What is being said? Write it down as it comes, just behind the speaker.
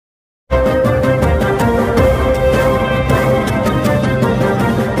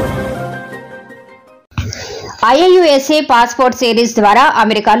IIUSA passport series ద్వారా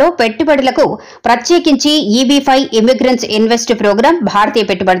అమెరికాలో పెట్టుబడులకు ప్రత్యేకించి EB5 ఇమిగ్రెంట్స్ ఇన్వెస్ట్ ప్రోగ్రాం భారతీయ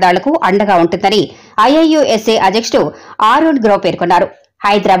పెట్టుబడిదారులకు అండగా ఉంటుందని IIUSA అధ్యక్షుడు ఆరోన్ గ్రో పేర్కొన్నారు.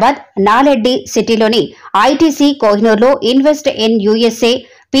 హైదరాబాద్ నాలెడ్డి సిటీలోని ITC కోహినూర్లో invest in USA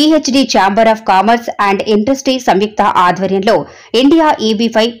PhD chamber of commerce and industry సంయుక్త ఆధ్వర్యంలో India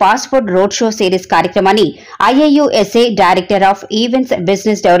EB5 passport road show series కార్యక్రమాన్ని IIUSA director of events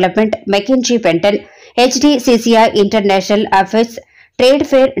business development మెకిన్జీ పెంటన్, HDCCI international affairs trade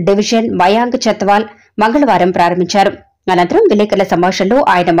fair division Mayank చత్వాల్ మంగళవారం ప్రారంభించారు. అనంతరం విలేకరుల సమావేశంలో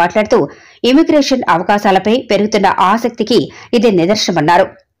ఆయన మాట్లాడుతూ ఇమిగ్రేషన్ అవకాశాలపై పెరుగుతున్న ఆసక్తికి ఇది నిదర్శనమన్నారు.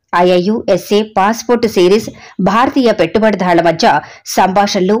 IIUSA పాస్పోర్ట్ సిరీస్ భారతీయ పెట్టుబడిదారుల మధ్య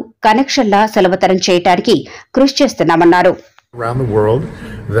సంభాషణలు, కనెక్షన్ల సులభతరం చేయడానికి కృషి చేస్తున్నామన్నారు. Around the world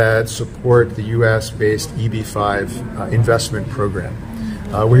that support the US-based EB5 investment program.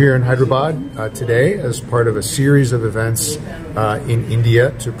 We're here in Hyderabad today as part of a series of events in India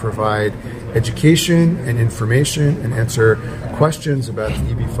to provide education and information and answer questions about the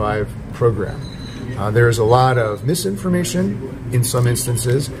EB5 program. There is a lot of misinformation in some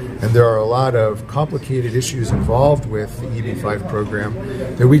instances, and there are a lot of complicated issues involved with the EB5 program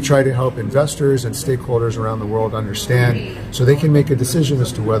that we try to help investors and stakeholders around the world understand so they can make a decision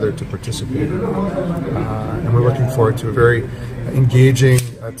as to whether to participate or not. And we're looking forward to a very engaging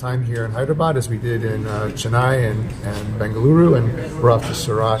time here in Hyderabad as we did in Chennai and Bengaluru, and we're off to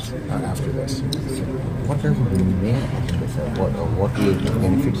Surat after this. What does it mean? What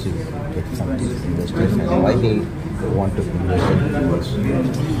benefits you get from these investors, and why they want to invest in US?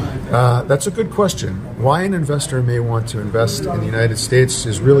 That's a good question. Why an investor may want to invest in the United States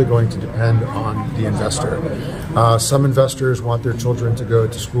is really going to depend on the investor. Some investors want their children to go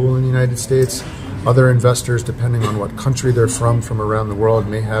to school in the United States. Other investors, depending on what country they're from around the world,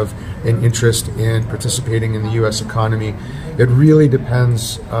 may have an interest in participating in the U.S. economy. It really depends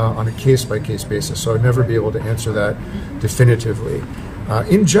on a case-by-case basis, so I'd never be able to answer that definitively.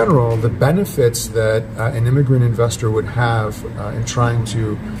 In general, the benefits that an immigrant investor would have in trying to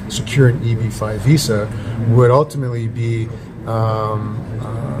secure an EB5 visa would ultimately be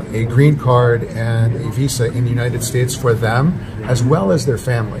a green card and a visa in the United States for them as well as their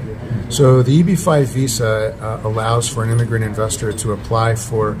family. So the EB5 visa allows for an immigrant investor to apply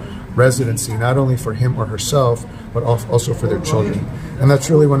for residency not only for him or herself but also for their children, and that's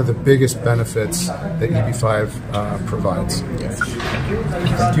really one of the biggest benefits that EB5 provides. Yes.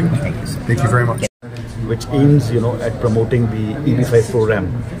 Thank you. Thank you very much. Which aims, at promoting the EB5 program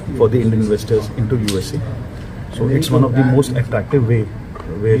for the Indian investors into USA. So it's one of the most attractive way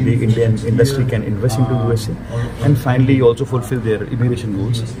where the Indian industry can invest into USA and finally also fulfill their immigration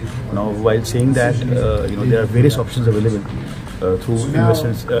goals. Now, while saying that, there are various options available through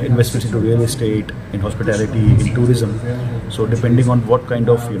investments into real estate, in hospitality, in tourism. So depending on what kind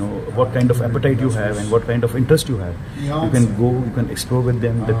of appetite you have and what kind of interest you have, you can go, you can explore with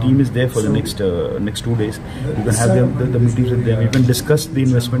them. The team is there for the next 2 days. You can have the meetings with them. You can discuss the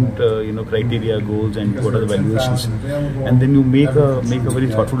investment criteria, goals, and what are the valuations, and then you make a very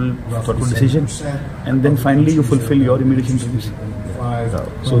thoughtful decision, and then finally you fulfill your immigration dreams.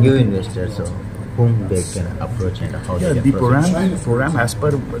 So new investors, whom they can approach and how they the program as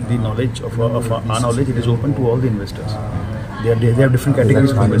per the knowledge of our knowledge, it is open to all the investors. They have different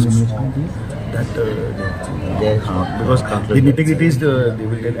categories of investors. Because the nitty-gritties they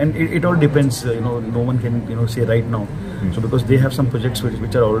will tell, and it all depends. No one can say right now. So because they have some projects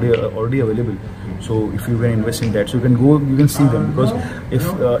which are already available. So if you can invest in that, so you can go, you can see them. Because if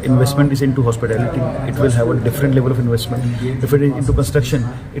investment is into hospitality, it will have a different level of investment. If it is into construction,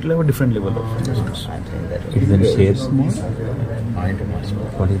 it will have a different level of investment. It will share more.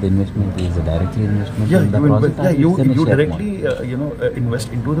 What is the investment? Is it directly investment in the project? You directly invest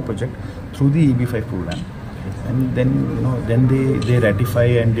into the project through the EB5 program, and then they ratify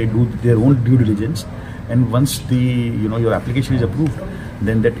and they do their own due diligence. And once your application is approved,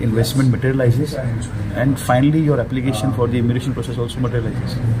 then that investment materializes, and finally your application for the immigration process also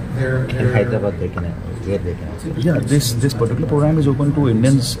materializes. In Hyderabad, where they can also. Yeah, this particular program is open to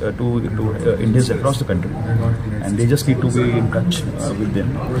Indians Indians across the country, and they just need to be in touch with them.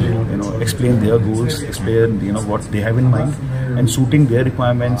 Explain their goals, explain what they have in mind, and suiting their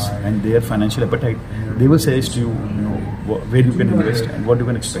requirements and their financial appetite, they will suggest you where you can invest and what you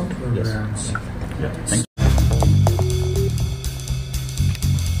can expect. Yes. Yeah, thank you.